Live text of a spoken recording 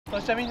そ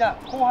したらみんな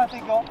後半戦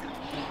いくよ。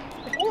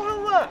後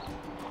半は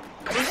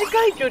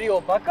短い距離を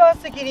爆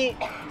発的に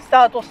ス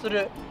タートす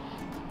る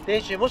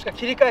練習、もしくは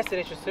切り返す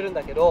練習するん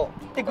だけど、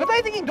で具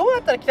体的にどうや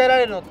ったら鍛えら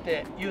れるのっ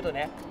ていうと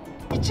ね、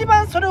一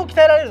番それを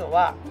鍛えられるの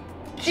は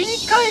切り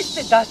返し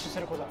てダッシュす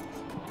ることなんで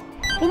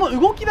す。こ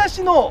の動き出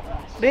しの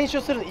練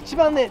習するの一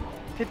番ね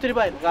手っ取り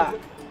早いのが、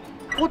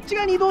こっち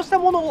側に移動した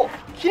ものを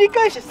切り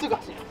返してすぐ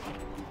走る。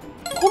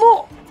こ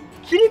の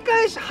切り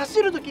返し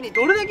走る時に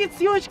どれだけ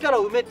強い力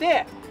を埋め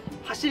て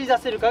走り出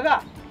せるか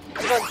が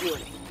一番重要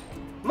です。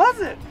ま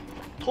ず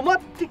止ま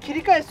って切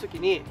り返す時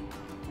に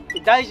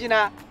大事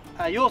な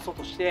要素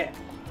として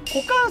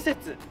股関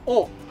節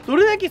をど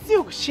れだけ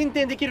強く伸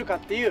展できるかっ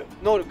ていう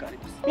能力があり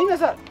ます。みんな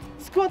さ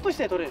スクワット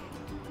姿勢取れる？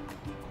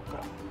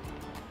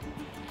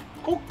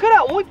こっか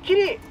ら思いっき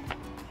り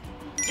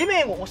地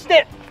面を押し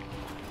て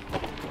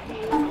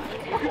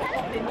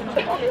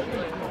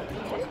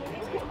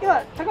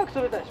今高く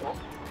飛べたでしょ。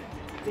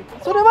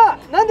それは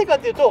なんでかっ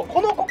ていうと、こ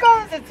の股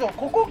関節を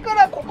ここか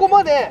らここ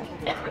まで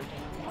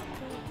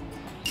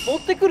持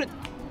ってくる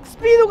ス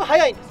ピードが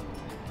速いんです。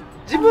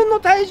自分の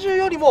体重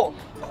よりも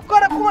ここか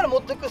らここまで持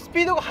っていくス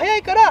ピードが速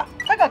いから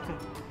高く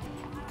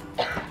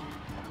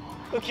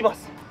浮きま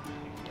す。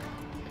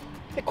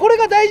でこれ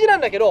が大事な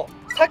んだけど、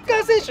サッカ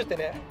ー選手って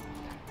ね、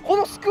こ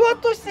のスクワッ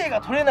ト姿勢が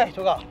取れない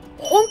人が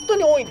本当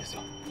に多いんです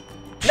よ。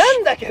な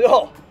んだけど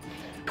こ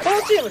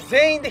のチーム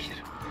全員できて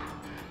る。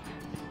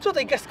ちょっ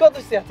と一回スクワッ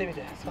ト姿勢やってみ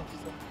て。スクワット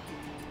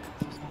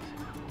姿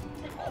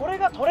勢、これ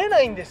が取れ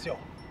ないんですよ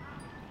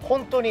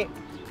本当に。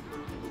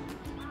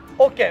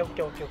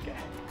 OKOKOKOK。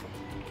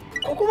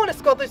 ここまで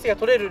スクワット姿勢が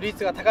取れる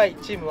率が高い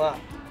チームは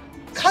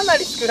かな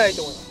り少ない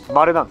と思います。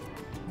稀なんですね。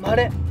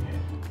稀。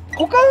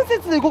股関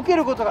節で動け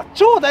ることが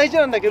超大事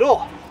なんだけ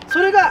ど、そ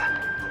れが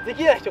で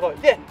きない人が多い。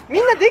で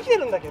みんなできて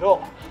るんだけ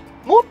ど、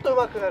もっと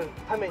上手くなる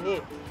ため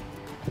に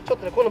ちょっ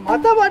とね、この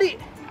股割り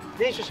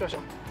練習しましょ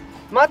う。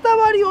股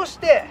割りをし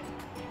て、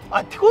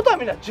ってことは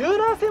みんな柔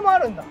軟性もあ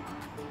るんだ。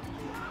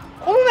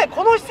このね、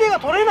この姿勢が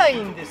取れない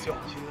んですよ。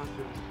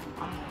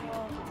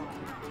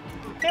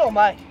手を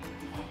前に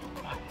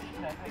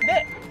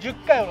で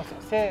10回下ろす。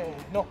せ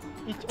ーの、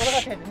1、お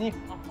腹締めて、2、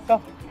3、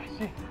4、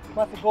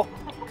まず5、6、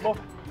7、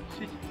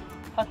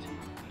8、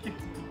9、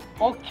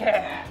OK。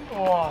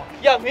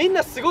いやみん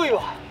なすごい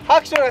わ。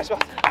拍手お願いしま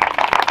す。す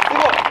ご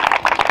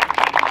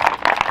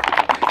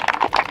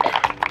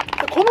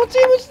い。このチ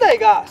ーム自体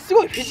がす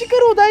ごいフィジカ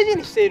ルを大事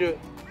にしている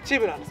チー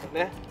ムなんですよ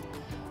ね。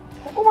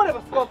ここまで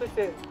はスクワットし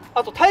て、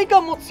あと体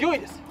幹も強い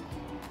です。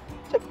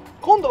じゃあ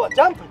今度はジ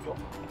ャンプいくよ。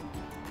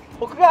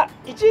僕が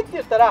1って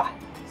言ったら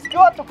スク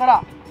ワットか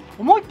ら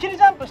思いっきり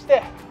ジャンプし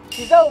て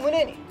膝を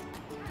胸に、こ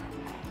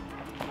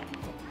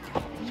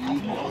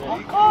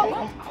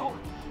こ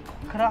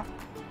から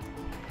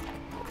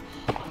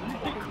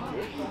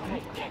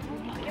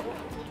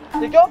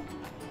いくよ。じゃ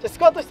あス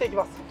クワットしていき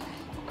ます。こ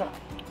こからい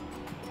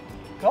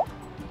くよ。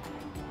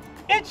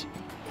1、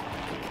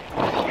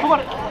止ま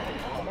る。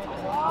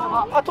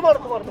止まる。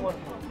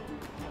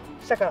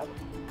下から2、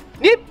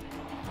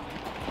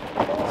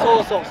そ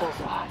ういく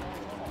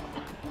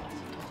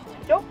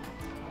よ。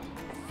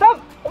3、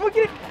思いっき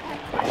り。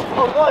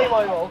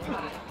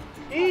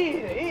いい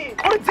ね。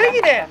これぜ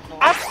ひね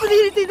アップで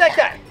入れていただき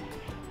たい。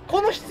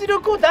この出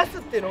力を出す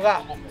っていうの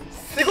が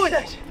すごい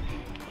大事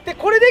で、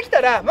これでき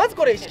たらまず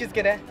これ意識づ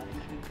けね。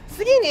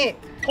次に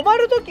止ま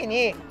るとき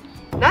に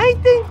内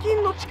転筋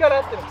の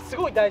力っていうのがす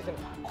ごい大事なの。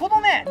この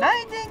ね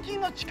内転筋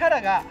の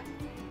力が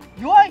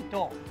弱い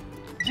と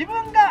自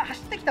分が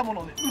走ってきたも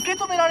のを、ね、受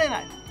け止められ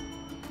ない。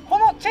こ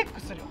のチェック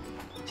するよ。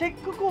チェッ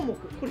ク項目、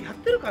これやっ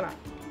てるかな。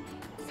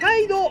サ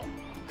イド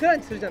クラ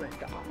ンチするじゃないで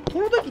すか。こ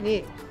の時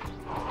に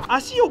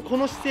足をこ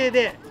の姿勢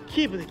で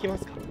キープできま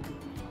すか。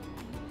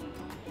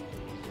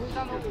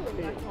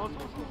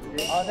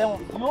でも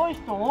強い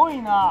人多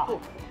いな。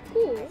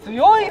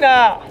強い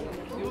な。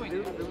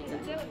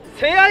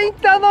セアイン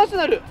ターナショ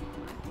ナル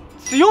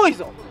強い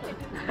ぞ。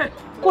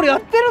これや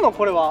ってるの？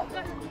これは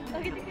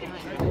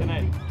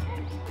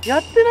や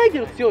ってないけ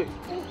ど強い。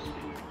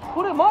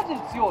これマジで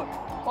強い。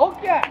オ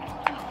ッケー。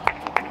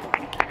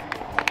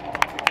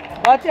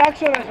バッチリ拍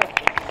手お願いします。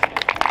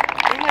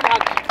みんなに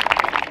拍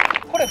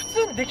手。これ普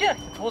通にできな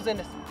くて当然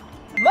です。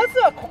まず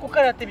はここか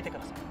らやってみてくだ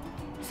さい。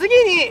次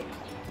に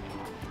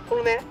こ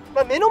のね、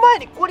目の前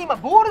にここに今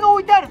ボールが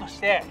置いてあると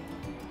して、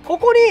こ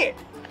こに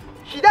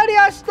左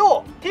足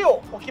と手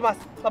を置きます。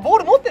ボー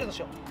ル持ってるとし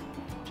よ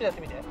う。ちょっとやっ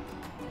てみて。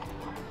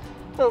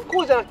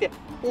こうじゃなくて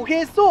お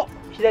へそ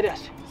左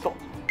足、そう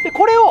で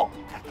これを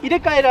入れ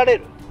替えられ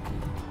る。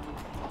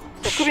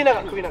そう、首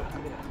長低く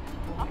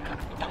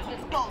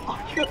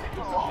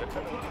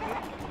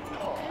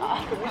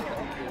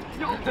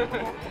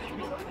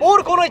ボー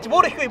ルこの位置、ボ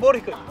ール低い。オ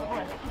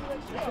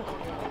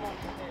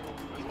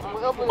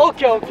ッ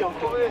ケー。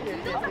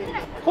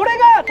これ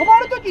が止ま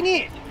るとき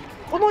に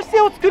この姿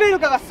勢を作れる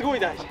かがすごい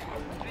大事。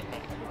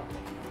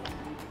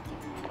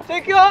じゃあ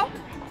いくよ。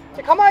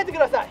じゃあ構えてく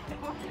ださい。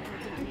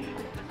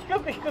低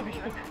く。1、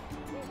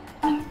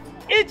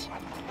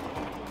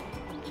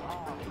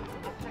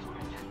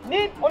2、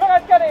2、お腹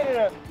力入れ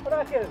る。お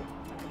腹力入れる。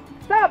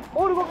3、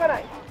ボール動かな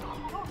い。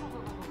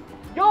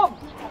4、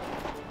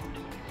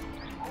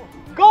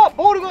5、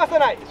ボール動かさ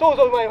ない。そう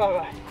そう、うまい。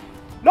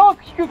6、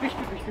低く。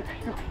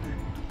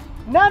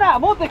7、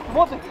もっと低く。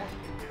8、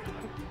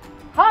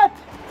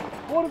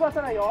ボール動か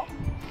さないよ。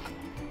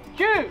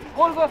9、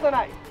ボール動かさ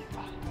ない。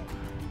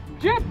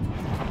10、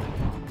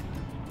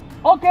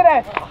OK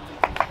です。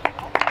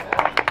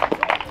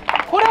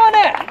これは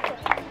ね、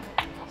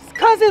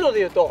完成度で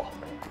いうと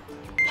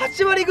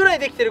8割ぐらい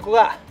できてる子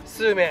が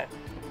数名、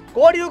5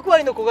割6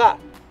割の子が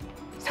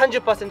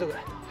 30% ぐら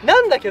い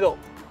なんだけど、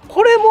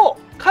これも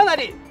かな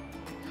り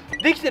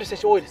できてる選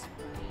手多いです。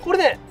これ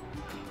ね、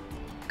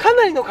か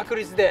なりの確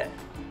率で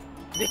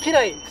でき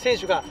ない選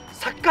手が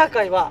サッカー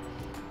界は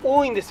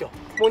多いんですよ。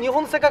もう日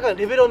本のサッカー界の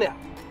レベルをね、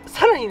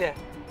さらにね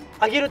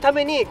上げるた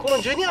めに、この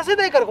ジュニア世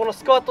代からこの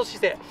スクワット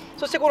姿勢、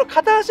そしてこの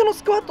片足の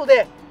スクワット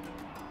で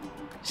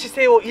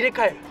姿勢を入れ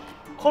替える、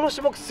この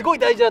種目すごい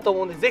大事だと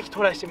思うので、ぜひ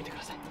トライしてみてく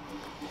ださい。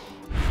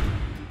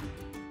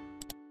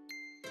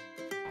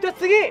じゃあ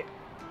次、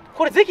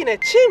これぜひね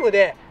チーム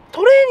で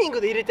トレーニン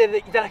グで入れて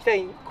いただきた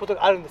いこと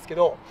があるんですけ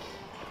ど、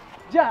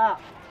じゃあ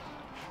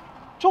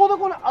ちょうど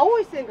この青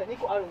い線が2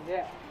個あるん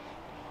で、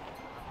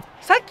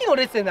さっきの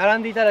列で並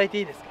んでいただいて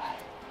いいですか。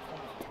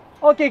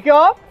 OK いく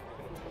よ。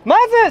ま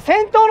ず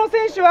先頭の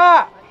選手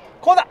は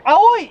この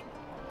青い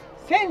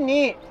線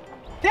に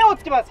手を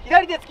つきます。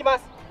左手つきま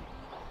す。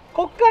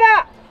ここか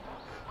ら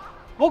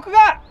僕が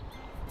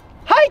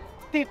「はい!」っ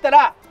て言った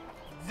ら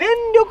全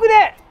力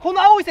でこ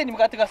の青い線に向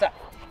かってください。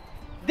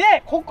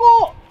でここ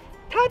を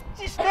タッ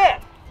チして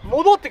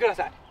戻ってくだ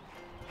さい。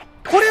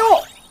これを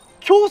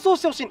競争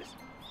してほしいんです。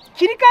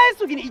切り返す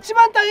時に一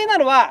番大変な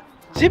のは、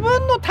自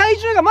分の体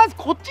重がまず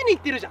こっちに行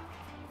ってるじゃん。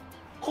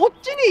こ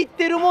っちに行っ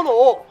てるもの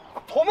を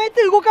止め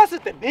て動かすっ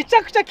てめち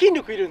ゃくちゃ筋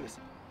力いるんです。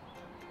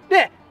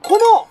でこ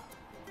の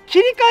切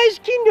り返し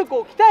筋力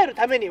を鍛える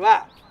ために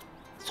は、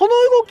その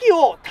動き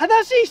を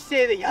正しい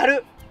姿勢でや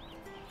る、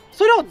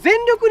それを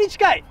全力に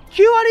近い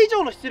9割以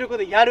上の出力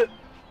でやる、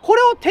こ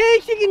れを定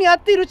期的にやっ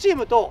ているチー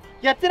ムと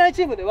やってない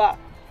チームでは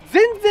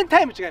全然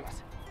タイム違いま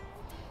す。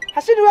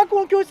走る学校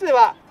の教室で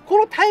はこ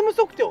のタイム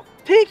測定を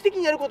定期的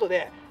にやること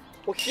で、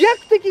もう飛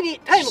躍的に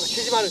タイムが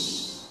縮まるんで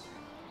す。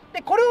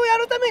でこれをや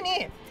るため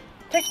に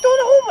適当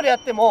なフォームでや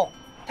っても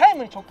タイ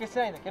ムに直結し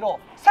ないんだけど、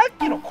さっ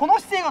きのこの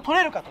姿勢が取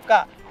れるかと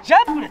か、ジ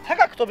ャンプで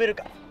高く飛べる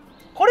か、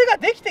これが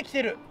できてき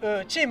てる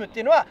チームって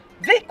いうのは、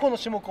ぜひこの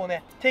種目を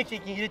ね定期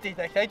的に入れてい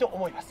ただきたいと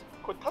思います。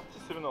これタッチ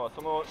するのは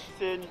その姿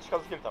勢に近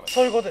づけるため。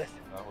そういうことです。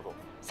なるほど。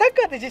サッ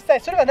カーって実際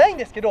それがないん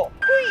ですけど、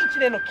低い位置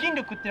での筋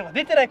力っていうのが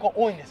出てない子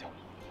多いんですよ。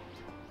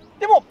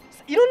でも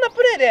いろんな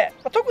プレーで、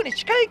特に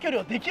近い距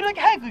離をできるだ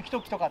け早く行く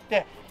時とかっ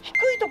て、低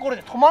いところ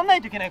で止まんな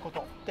いといけないこ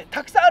とって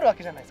たくさんあるわ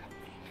けじゃないですか。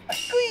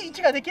低い位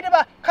置ができれ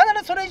ば必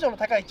ずそれ以上の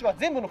高い位置は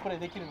全部のプレー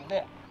できるの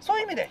で、そう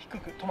いう意味で低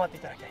く止まってい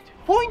ただきたいという。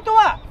ポイント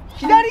は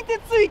左手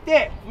つい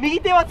て右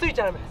手はつい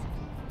ちゃダメです。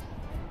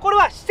これ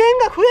は視線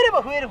が増えれ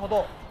ば増えるほ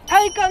ど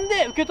体幹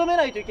で受け止め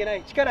ないといけな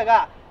い力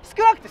が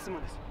少なくて済む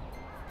んです。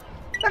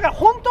だから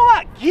本当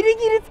はギリ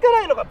ギリつか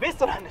ないのがベス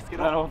トなんですけ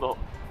ど、なるほど。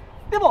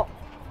でも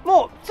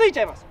もうついち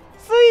ゃいます。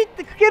つい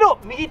てくけど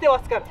右手は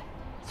つかない。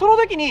その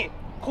時に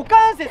股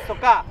関節と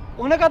か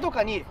お腹と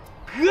かにグ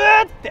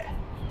ーって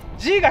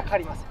G がかか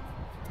ります。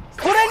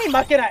それに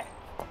負けない。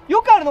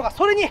よくあるのが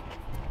それに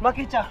負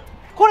けちゃう。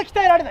これ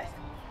鍛えられないです。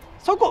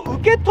そこを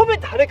受け止め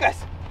て跳ね返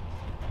す。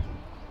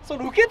そ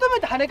の受け止め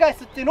て跳ね返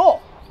すっていうの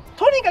を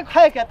とにかく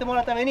早くやっても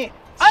らうために、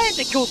あえ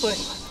て競争に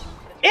します。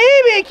 A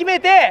名決め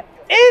て A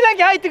だ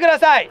け入ってくだ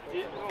さい。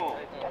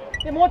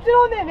でもち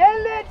ろんね、年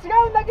齢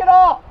違うんだけど1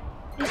番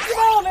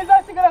を目指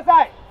してくだ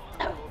さい。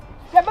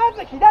じゃあま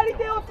ず左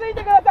手をつい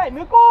てください。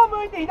向こうを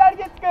向いて左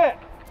手つく。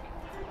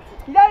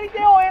左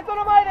手をおへそ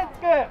の前でつ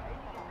く。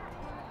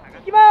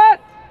いきます。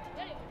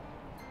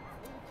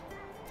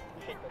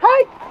は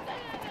い。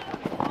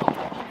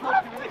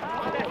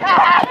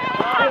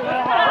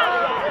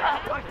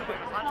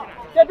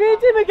じゃあ B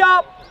チームいく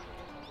よ。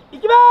い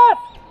きま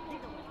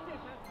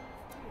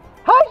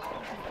す。はい。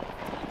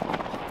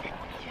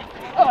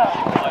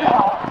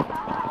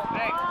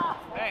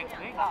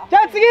じゃ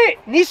あ次2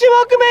種目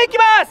目いき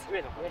ます。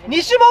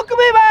2種目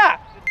目は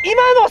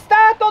今のスタ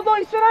ートと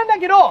一緒なんだ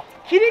けど、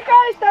切り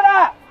返した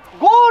ら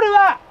ゴール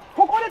は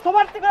ここで止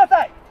まってくだ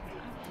さい。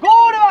ゴ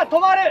ールは止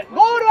まる。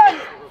ゴールは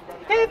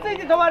手つい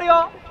て止まる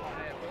よ。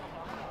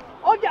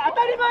 OK、 当た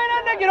り前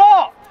なんだけど、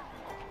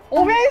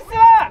オフェンス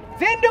は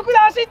全力で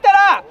走った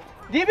ら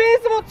ディフェ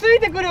ンスもつい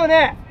てくるよ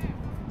ね。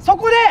そ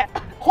こで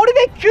これ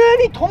で急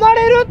に止ま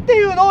れるって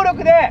いう能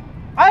力で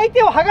相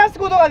手を剥がす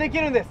ことができ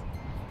るんです。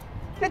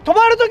で止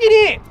まるとき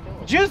に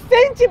10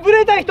センチブ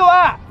レた人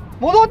は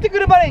戻ってく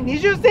るまでに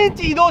20セン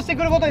チ移動して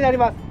くることになり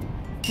ます。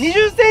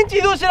20センチ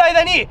移動してる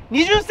間に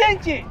20セン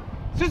チ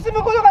進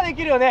むことがで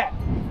きるよね。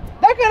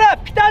だから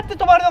ピタッと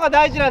止まるのが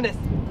大事なんです。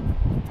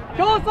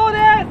競争で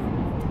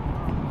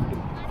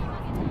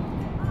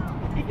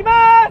す。いき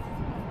ます。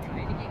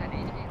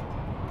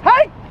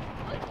はい。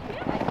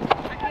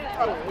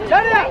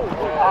誰だ。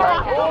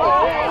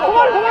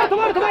止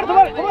ま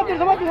る。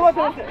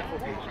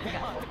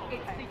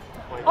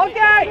オッケ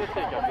ー。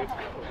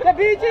じゃあ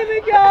B チーム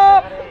いくよ。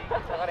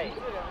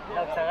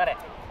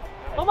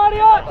止まる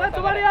よ。ちゃんと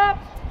止まるよ。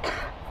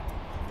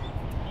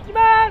いき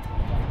ます。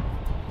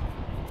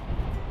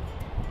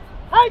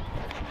はい。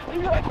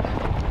止まる。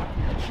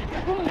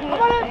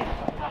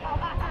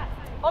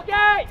オッケー。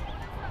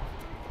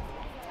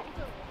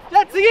じゃ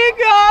あ次いく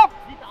よ。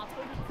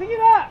次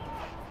は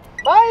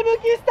前向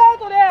きスター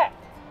トで、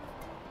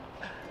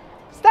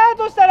スター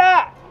トした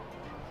ら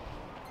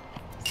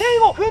線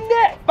を踏ん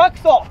でバック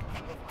走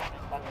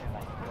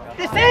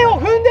で、線を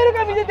踏んでる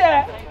か見てて、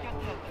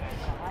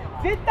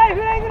絶対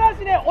フライングなし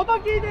で音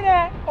聞いて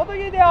ね。音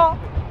聞いてよ。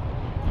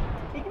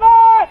いきま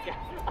ーす。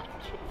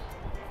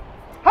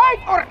はい。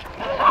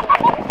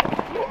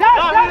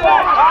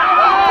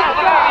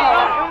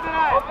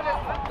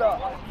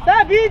さ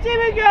あ B チー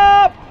ムいくよ。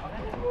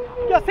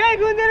今日線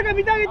踏んでるか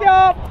見てあげて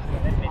よ。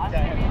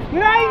フ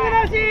ライング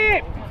なし。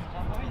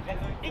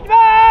いきま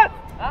ーす。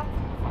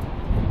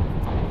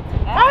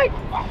はい。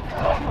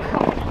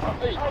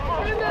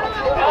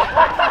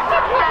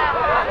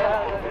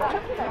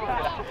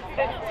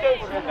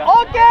オ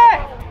ッケー。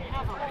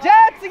じゃあ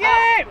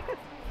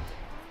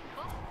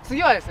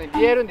次はですね、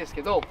リエールんです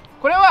けど、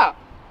これは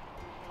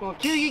この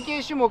球技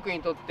系種目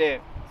にとっ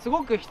てす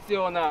ごく必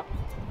要な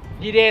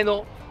リレー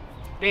の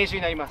練習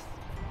になります。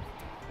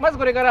まず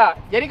これから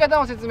やり方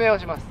の説明を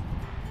します。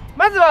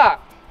まずは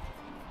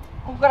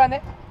ここから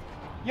ね、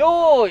よ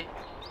ーい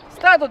ス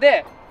タート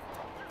で、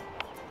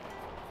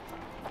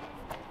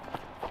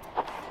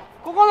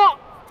ここの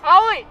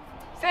青い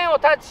線を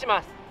タッチし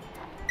ます。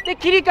で、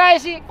切り返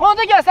し、この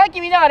時はさっ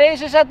きみんなが練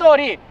習した通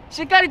り、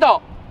しっかり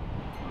と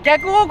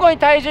逆方向に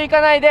体重い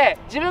かないで、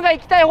自分が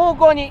行きたい方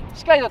向に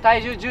しっかりと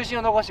体重重心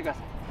を残してくだ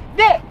さい。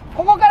で、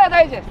ここから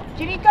大事です。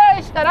切り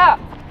返したら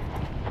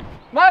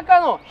マーカ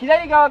ーの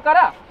左側か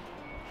ら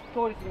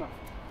通り過ぎま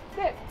す。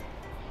で、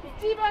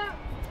一番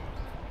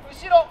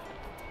後ろ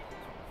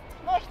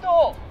の人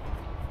を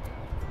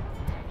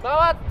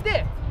回っ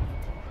て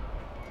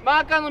マ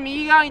ーカーの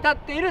右側に立っ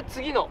ている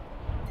次の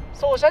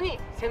走者に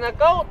背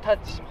中をタッ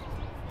チします。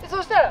で、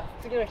そしたら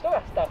次の人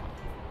がスタート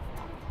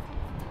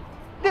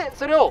で、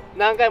それを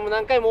何回も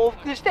往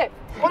復して、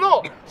こ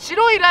の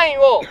白いライン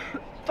を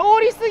通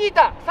り過ぎ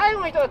た、最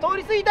後の人が通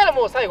り過ぎたら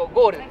もう最後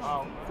ゴールです。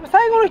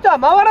最後の人は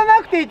回ら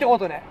なくていいってこ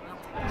とね。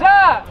じ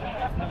ゃあ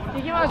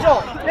行きまし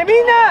ょう。で、み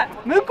んな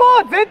向こ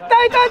う絶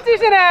対タッチし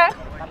てね。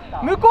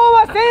向こう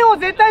は線を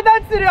絶対タ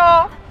ッチする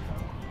よ。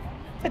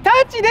で、タ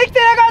ッチできて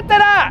なかった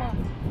ら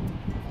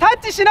タッ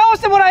チし直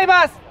してもらい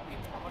ます。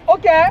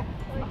 OK？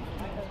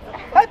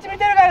 タッチ見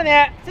てるから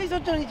ね。ぜひそ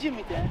っちの2チーム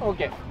見て。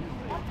 OK。 よ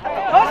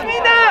し、み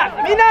んな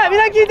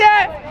聞いて。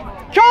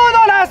今日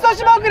のラスト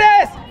種目で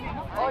す。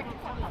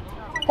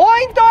ポ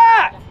イント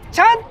はち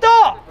ゃん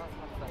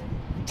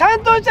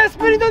としたス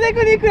プリントテ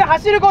クニックで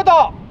走るこ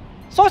と、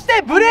そし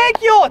てブレー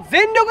キを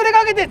全力で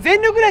かけて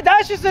全力でダ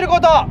ッシュするこ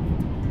と。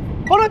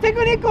このテ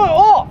クニック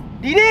を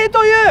リレー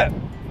という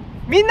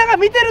みんなが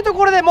見てると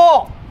ころで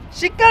も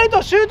しっかり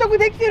と習得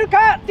できている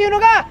かっていうの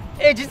が、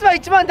実は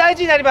一番大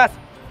事になります。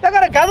だか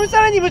らがむし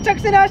ゃらにむちゃ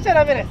くちゃに走っちゃ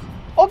ダメです。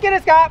 OK で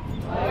すか？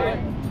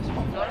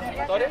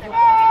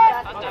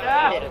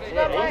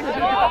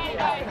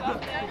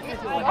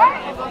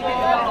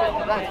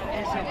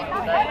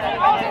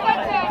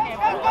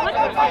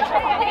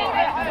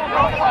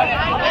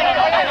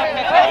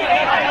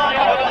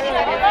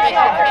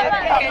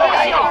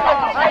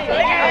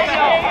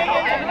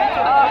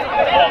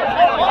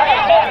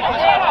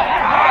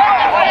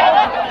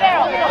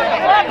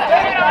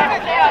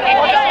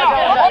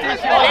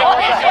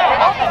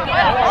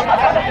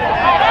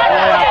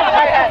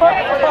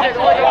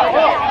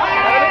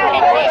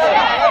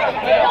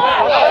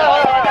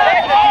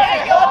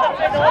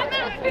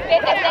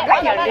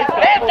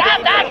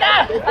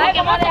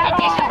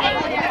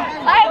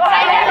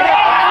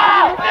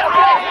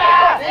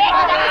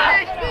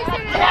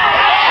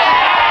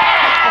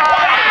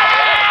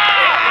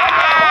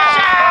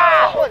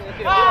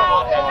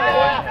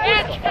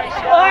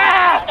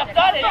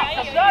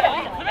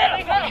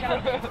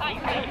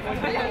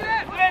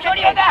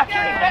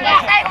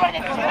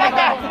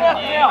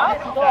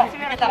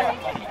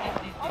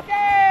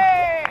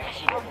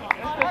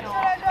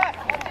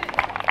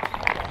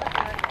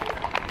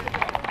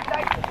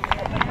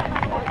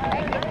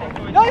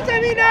よっし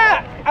ゃ、みん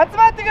な集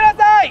まってくだ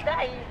さい。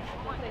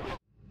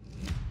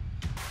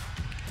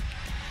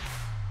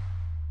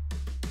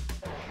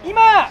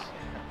今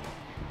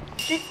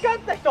きつかっ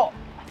た人、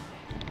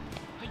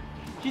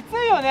きつい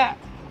よね。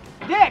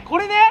で、こ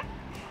れね、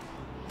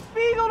ス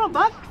ピードの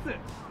マキ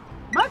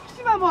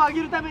シマムを上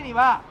げるために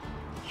は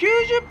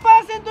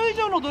 90% 以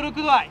上の努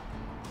力度合い、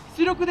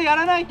出力でや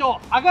らないと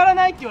上がら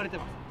ないって言われて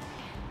ま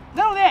す。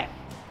なので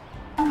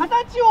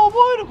形を覚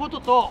えること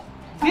と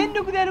全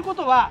力でやるこ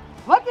とは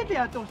分けて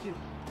やってほしいです。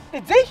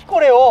で、ぜひこ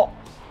れを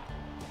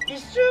1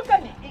週間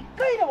に1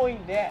回でもいい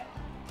んで、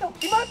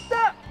決まっ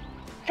た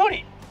距離、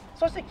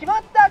そして決ま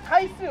った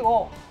回数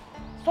を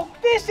測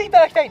定してい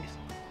ただきたいんです。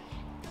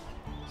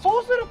そ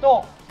うする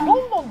と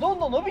どん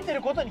どん伸びて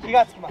ることに気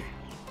がつきます。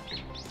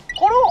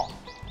この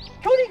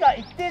距離が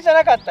一定じゃ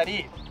なかった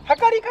り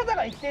測り方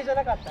が一定じゃ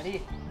なかった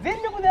り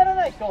全力でやら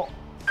ないと3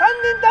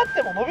年経っ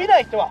ても伸びな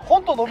い人は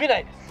本当伸びな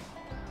いで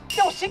す。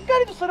でもしっか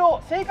りとそれ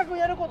を正確に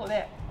やること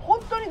で本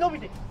当に伸び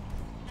ていく。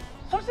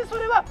そしてそ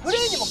れはプレ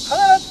ーにも必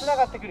ずつな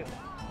がってくるよね。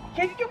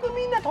結局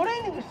みんなトレ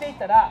ーニングしていっ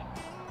たら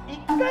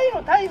1回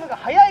のタイムが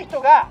速い人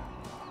が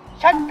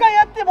100回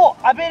やっても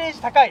アベレー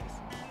ジ高いで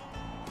す。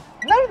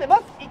なのでま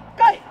ず1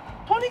回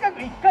とにかく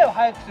1回を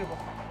速くするこ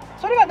と、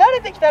それが慣れ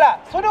てきたら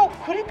それを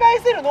繰り返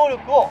せる能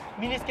力を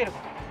身につけるこ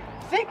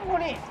と、ぜひここ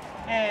に、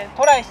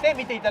トライして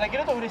みていただけ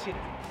ると嬉しいで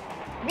す。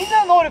みん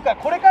なの能力は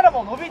これから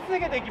も伸び続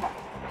けていきます。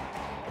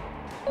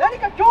何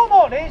か今日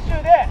の練習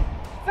で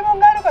質問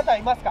がある方は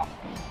いますか？こ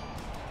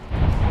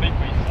れ1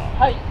個いいですか？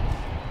はい。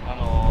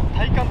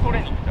体幹トレ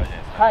ーニングってあるじゃ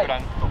ないですか、はい、プラ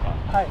ンクとか、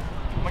はい、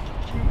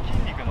筋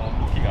肉の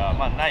動きが、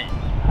ない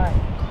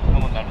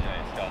ものになるじゃな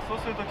いですか。そ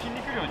うすると筋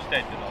肉量自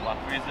体っていうのは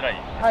増えづらい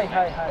です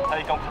ね。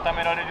体幹を固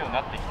められるように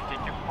なってきて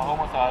結局パ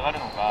フォーマンスが上がる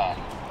のか、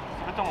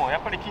それとも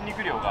やっぱり筋肉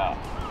量が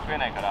増え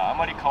ないからあ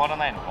まり変わら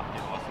ないのかって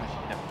いうのはすごい知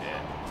りたくて、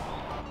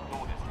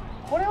どうですか？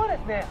これは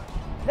ですね、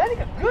何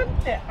かグッ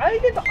て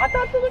相手と当たっ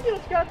た時の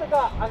力と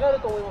か上が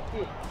ると思います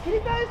し、切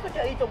り返す時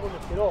はいいと思うん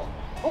ですけど、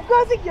僕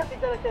はぜひやってい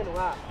ただきたいの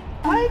が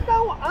体幹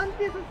を安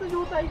定させた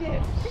状態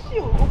で四肢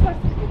を動かし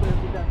ていくことをやっ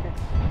ていただきたい。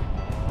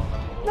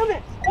なの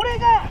でこれ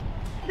が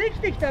でき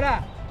てきた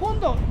ら今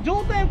度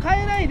状態を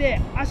変えない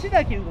で足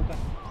だけ動かす。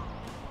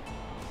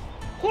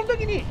この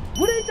時に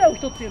ブレちゃう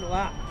人っていうの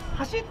は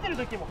走ってる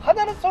時も必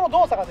ずその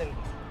動作が出るん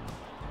です。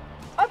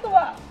あと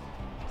は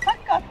サ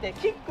ッカーって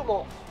キック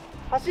も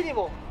走り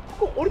も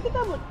ここ折りた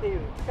たむっていう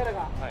力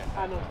が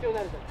必要に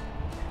なるじゃないですか。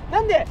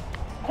なんで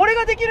これ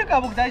ができるか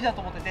は僕大事だ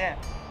と思ってて、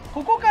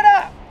ここか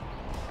ら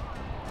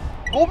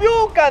5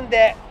秒間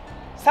で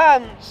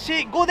3、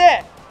4、5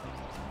で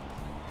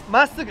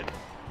まっすぐ、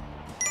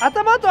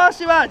頭と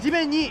足は地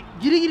面に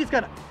ギリギリつ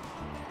かない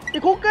で、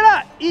ここか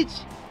ら1、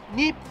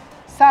2、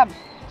3、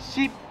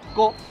4、5、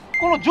こ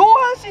の上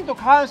半身と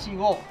下半身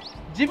を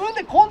自分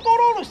でコント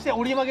ロールして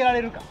折り曲げら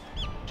れるか、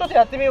ちょっと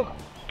やってみようか。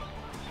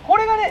こ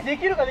れがね、で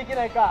きるかでき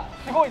ないか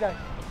すごい大事。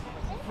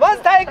ま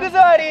ず体育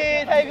座り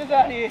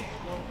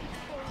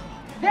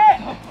で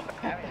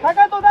か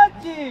かとタ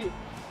ッチ、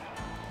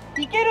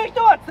いける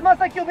人はつま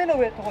先を目の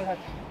上のところに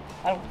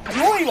タッチ。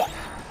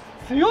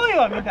強い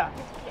わみんな。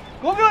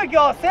5秒いく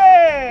よ、せ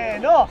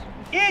ーの、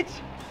1、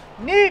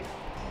2、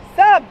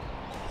3、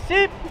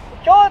4、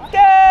気をつけ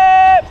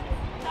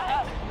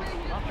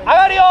上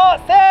がるよ、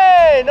せ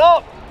ー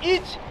の、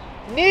1、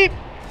2、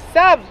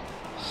3、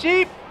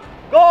4、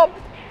5、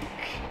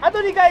あと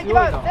2回いき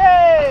ます、せ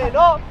ー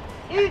の、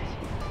1、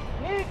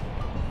2、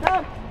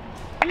3、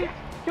4、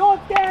気を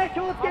つけ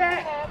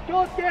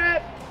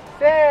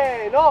せ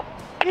ーの、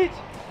1、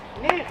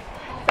2、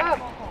3、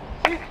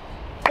4、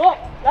5、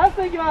ラス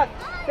トいきます、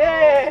せ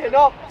ー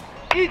の、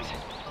1、2、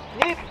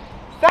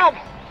3、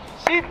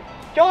4、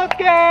気をつ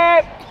け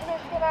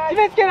決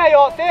めつけない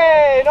よ、せ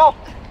ーの、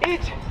1、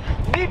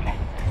2、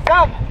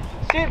3、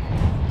4、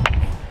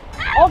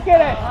OK です。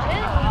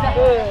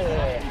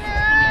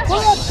これ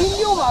は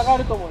筋量も上が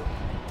ると思うんで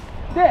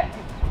す。で、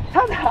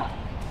ただ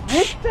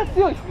めっちゃ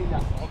強いです、みんな。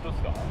本当で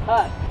すか？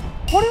はい。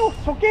これを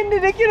初見で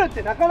できるっ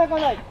てなかなか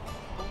ない。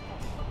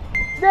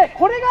で、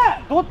これ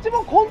がどっち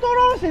もコント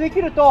ロールしてで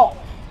きると、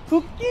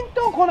腹筋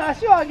とこの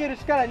足を上げる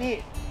力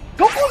に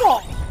どこ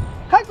の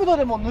角度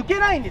でも抜け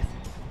ないんです。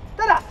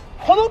ただ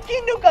この筋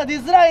力が出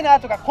づらいな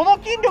とか、この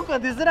筋力が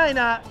出づらい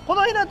な、こ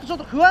の辺だとちょっ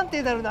と不安定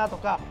になるなと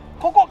か、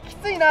ここき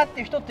ついなって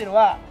いう人っていうの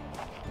は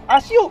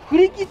足を振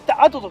り切っ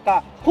た後と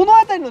かこの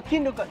辺りの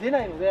筋力が出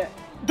ないので、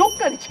どっ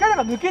かに力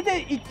が抜け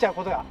ていっちゃう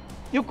ことが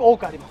よく多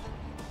くあります。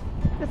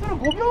でそれを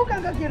5秒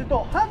間かける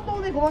と反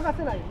動でごまか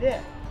せないんで、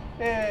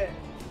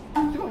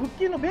すごい腹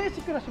筋のベー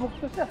シックな種目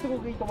としてはすご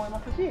くいいと思いま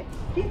すし、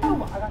筋量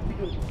も上がって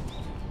くると思いま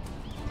す。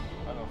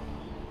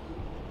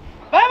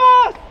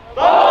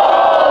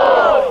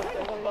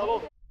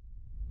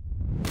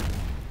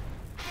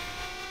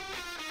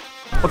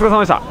お疲れ様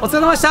でした。お疲れ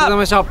様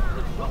でした。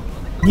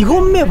2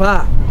本目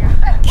は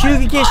球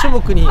技系種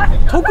目に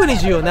特に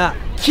重要な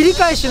切り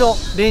返しの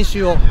練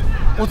習を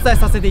お伝え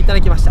させていた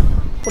だきました。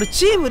これ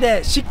チーム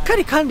でしっか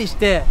り管理し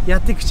てや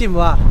っていくチーム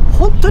は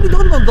本当に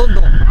どんどん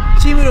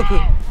チーム力、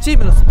チー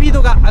ムのスピー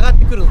ドが上がっ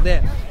てくるの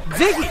で、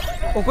ぜひ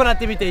行っ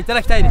てみていた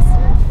だきたいです。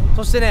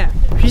そしてね、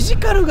フィジ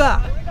カル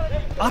が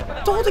圧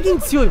倒的に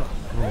強いわ。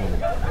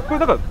これ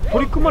だから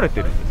取り組まれ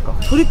てるんですか？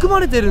取り組ま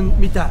れてる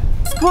みたい。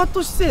スクワッ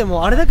ト姿勢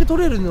もあれだけ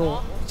取れる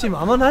のチーム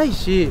あんまない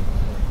し、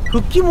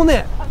腹筋も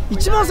ね、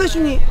一番最初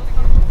に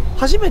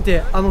初め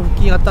て腹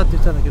筋やったって言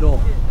ってたんだけど、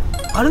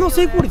あれの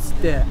成功率っ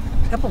て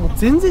やっぱもう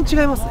全然違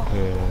いますね。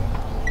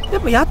や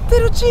っぱやって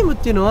るチームっ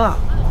ていうのは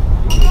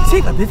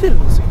成果出てる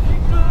んですよね。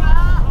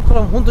これ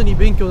は本当に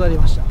勉強になり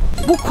ました。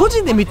僕個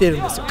人で見てる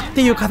んですよっ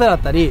ていう方だっ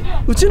たり、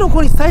うちの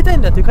子に伝えたい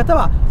んだという方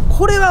は、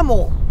これは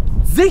も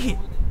うぜひ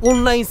オ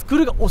ンラインスクー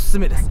ルがおすす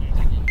めです。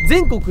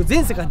全国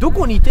全世界ど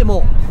こにいて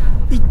も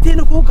一定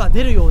の効果が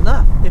出るよう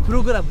なプ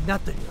ログラムになっ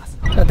ております。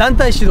団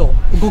体指導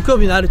ご興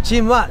味のあるチ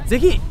ームはぜ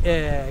ひ、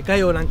概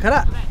要欄か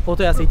らお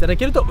問い合わせいただ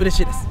けると嬉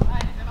しいです。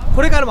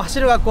これからも走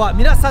る学校は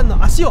皆さん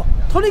の足を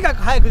とにか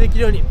く速くでき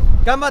るように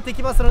頑張ってい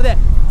きますので、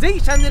ぜ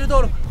ひチャンネル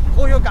登録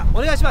高評価お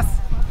願いしま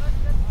す。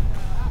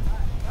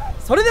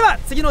それでは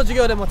次の授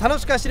業でも楽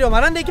しく走りを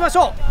学んでいきまし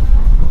ょ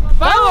う。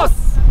バモ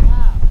ス。